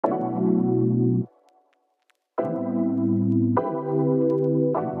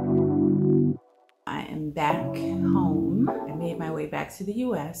am back home. I made my way back to the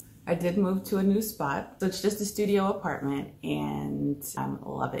US. I did move to a new spot. So it's just a studio apartment and I'm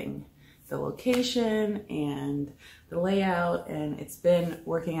loving the location and the layout, and it's been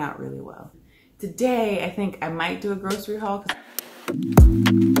working out really well. Today, I think I might do a grocery haul.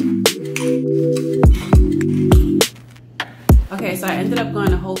 Okay, so I ended up going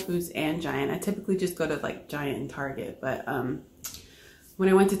to Whole Foods and Giant. I typically just go to like Giant and Target, but when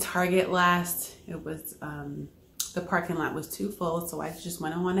I went to Target last, it was the parking lot was too full, so I just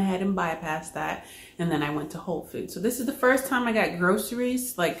went on ahead and bypassed that, and then I went to Whole Foods. So this is the first time I got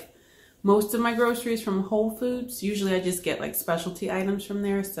groceries, like most of my groceries from Whole Foods. Usually I just get like specialty items from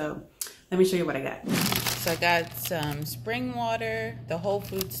there, so let me show you what I got. So I got some spring water, the Whole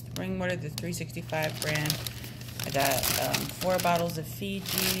Foods spring water, the 365 brand. I got 4 bottles of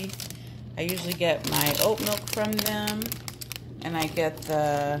Fiji. I usually get my oat milk from them. And I get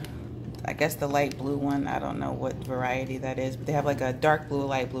the, I guess the light blue one. I don't know what variety that is, but they have like a dark blue,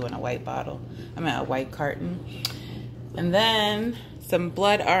 light blue, and a white bottle. I mean a white carton. And then some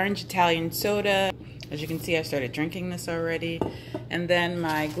blood orange Italian soda. As you can see, I started drinking this already. And then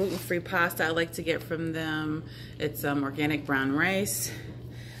my gluten-free pasta I like to get from them. It's organic brown rice.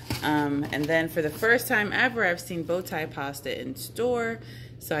 And then for the first time ever, I've seen bow tie pasta in store.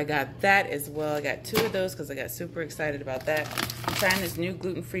 So I got that as well. I got 2 of those because I got super excited about that. I'm trying this new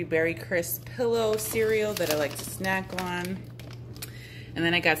gluten-free Berry Crisp Pillow cereal that I like to snack on. And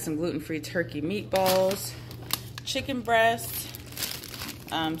then I got some gluten-free turkey meatballs, chicken breast,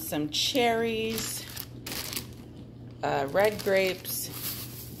 some cherries, red grapes,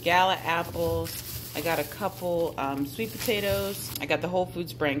 gala apples. I got a couple sweet potatoes. I got the Whole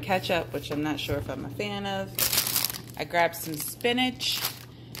Foods brand ketchup, which I'm not sure if I'm a fan of. I grabbed some spinach,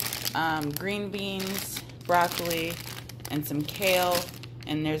 green beans, broccoli, and some kale.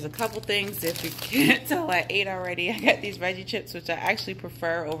 And there's a couple things, if you can't tell I ate already, I got these veggie chips, which I actually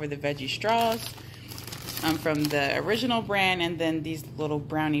prefer over the veggie straws from the original brand, and then these little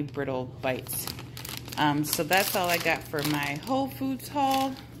brownie brittle bites. So that's all I got for my Whole Foods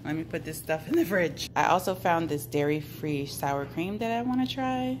haul. Let me put this stuff in the fridge. I also found this dairy-free sour cream that I want to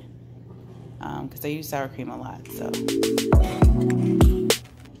try because I use sour cream a lot. So.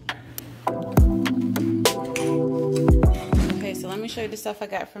 Okay, so let me show you the stuff I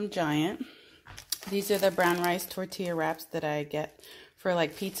got from Giant. These are the brown rice tortilla wraps that I get for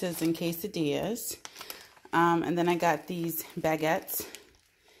like pizzas and quesadillas. And then I got these baguettes.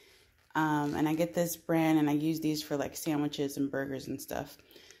 And I get this brand and I use these for like sandwiches and burgers and stuff.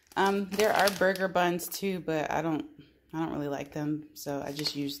 There are burger buns too, but I don't really like them, so I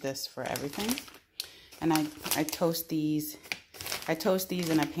just use this for everything. And I toast these. I toast these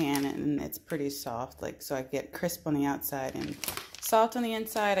in a pan, and it's pretty soft, like, so I get crisp on the outside and soft on the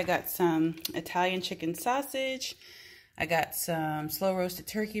inside. I got some Italian chicken sausage. I got some slow roasted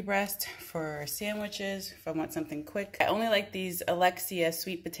turkey breast for sandwiches if I want something quick. I only like these Alexia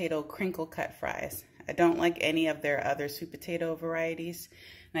sweet potato crinkle cut fries. I don't like any of their other sweet potato varieties.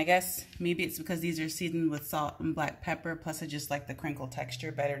 And I guess maybe it's because these are seasoned with salt and black pepper, plus I just like the crinkle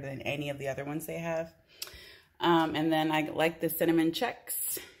texture better than any of the other ones they have. And then I like the cinnamon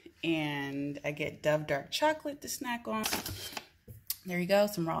checks, and I get Dove dark chocolate to snack on. There you go,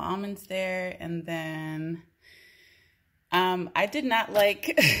 some raw almonds there. And then I did not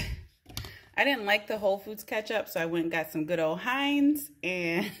like, I didn't like the Whole Foods ketchup, so I went and got some good old Heinz,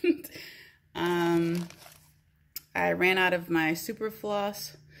 and I ran out of my super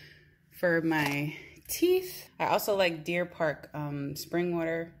floss for my teeth. I also like Deer Park spring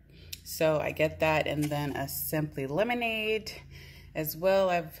water, so I get that, and then a Simply lemonade as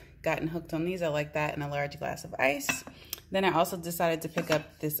well. I've gotten hooked on these. I like that, and a large glass of ice. Then I also decided to pick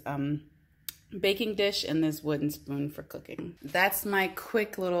up this baking dish and this wooden spoon for cooking. That's my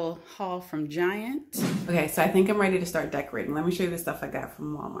quick little haul from Giant. Okay, so I think I'm ready to start decorating. Let me show you the stuff I got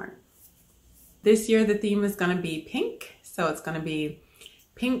from Walmart. This year the theme is gonna be pink. So it's gonna be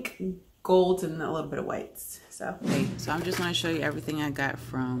pink, gold, and a little bit of whites. So I'm just gonna show you everything I got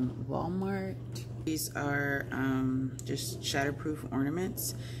from Walmart. These are just shatterproof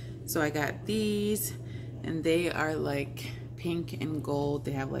ornaments. So I got these, and they are like pink and gold.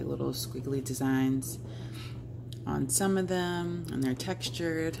 They have like little squiggly designs on some of them, and they're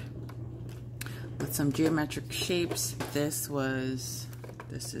textured with some geometric shapes. This is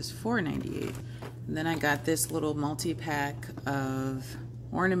 $4.98. And then I got this little multi-pack of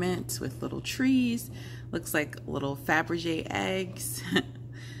ornaments with little trees. Looks like little Fabergé eggs,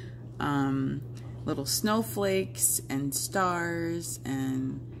 little snowflakes and stars,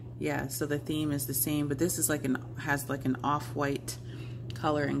 and yeah, so the theme is the same, but this is like has like an off-white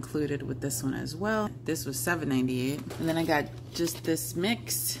color included with this one as well. This was $7.98. And then I got just this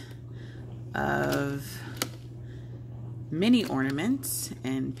mix of mini ornaments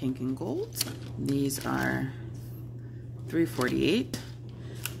in pink and gold. These are $3.48.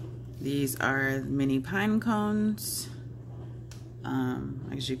 These are mini pine cones.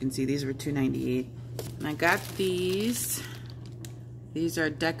 As you can see, these were $2.98. And I got these. These are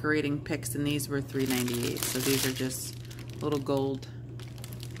decorating picks, and these were $3.98. So these are just little gold,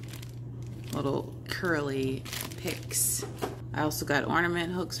 little curly picks. I also got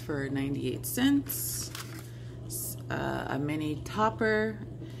ornament hooks for 98 cents. A mini topper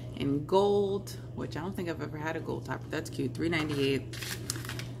in gold, which I don't think I've ever had a gold topper. That's cute, $3.98.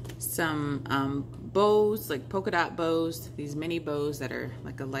 Some bows, like polka dot bows, these mini bows that are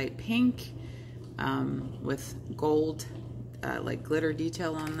like a light pink with gold like glitter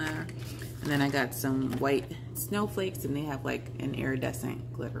detail on there. And then I got some white snowflakes, and they have like an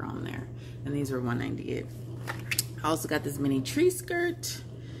iridescent glitter on there. And these were $1.98. I also got this mini tree skirt,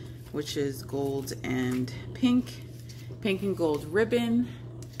 which is gold and pink and gold ribbon.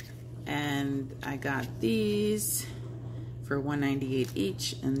 And I got these for $1.98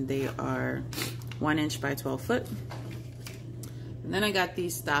 each, and they are 1 inch by 12 foot. And then I got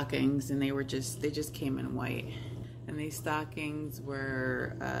these stockings, and they just came in white. And these stockings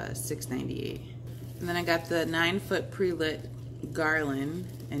were $6.98. And then I got the 9-foot pre-lit garland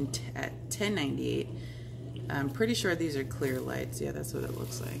at $10.98. I'm pretty sure these are clear lights. Yeah, that's what it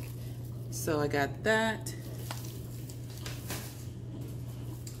looks like. So I got that.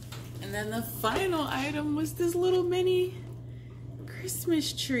 And then the final item was this little mini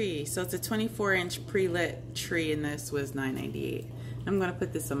Christmas tree. So it's a 24-inch pre-lit tree, and this was $9.98. I'm gonna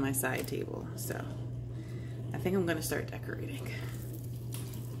put this on my side table. So I think I'm gonna start decorating.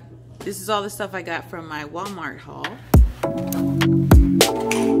 This is all the stuff I got from my Walmart haul.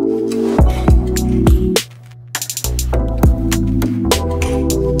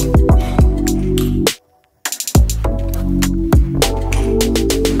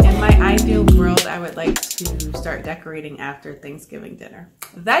 In my ideal world, I would like to start decorating after Thanksgiving dinner.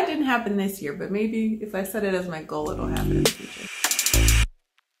 That didn't happen this year, but maybe if I set it as my goal, it'll happen in the future.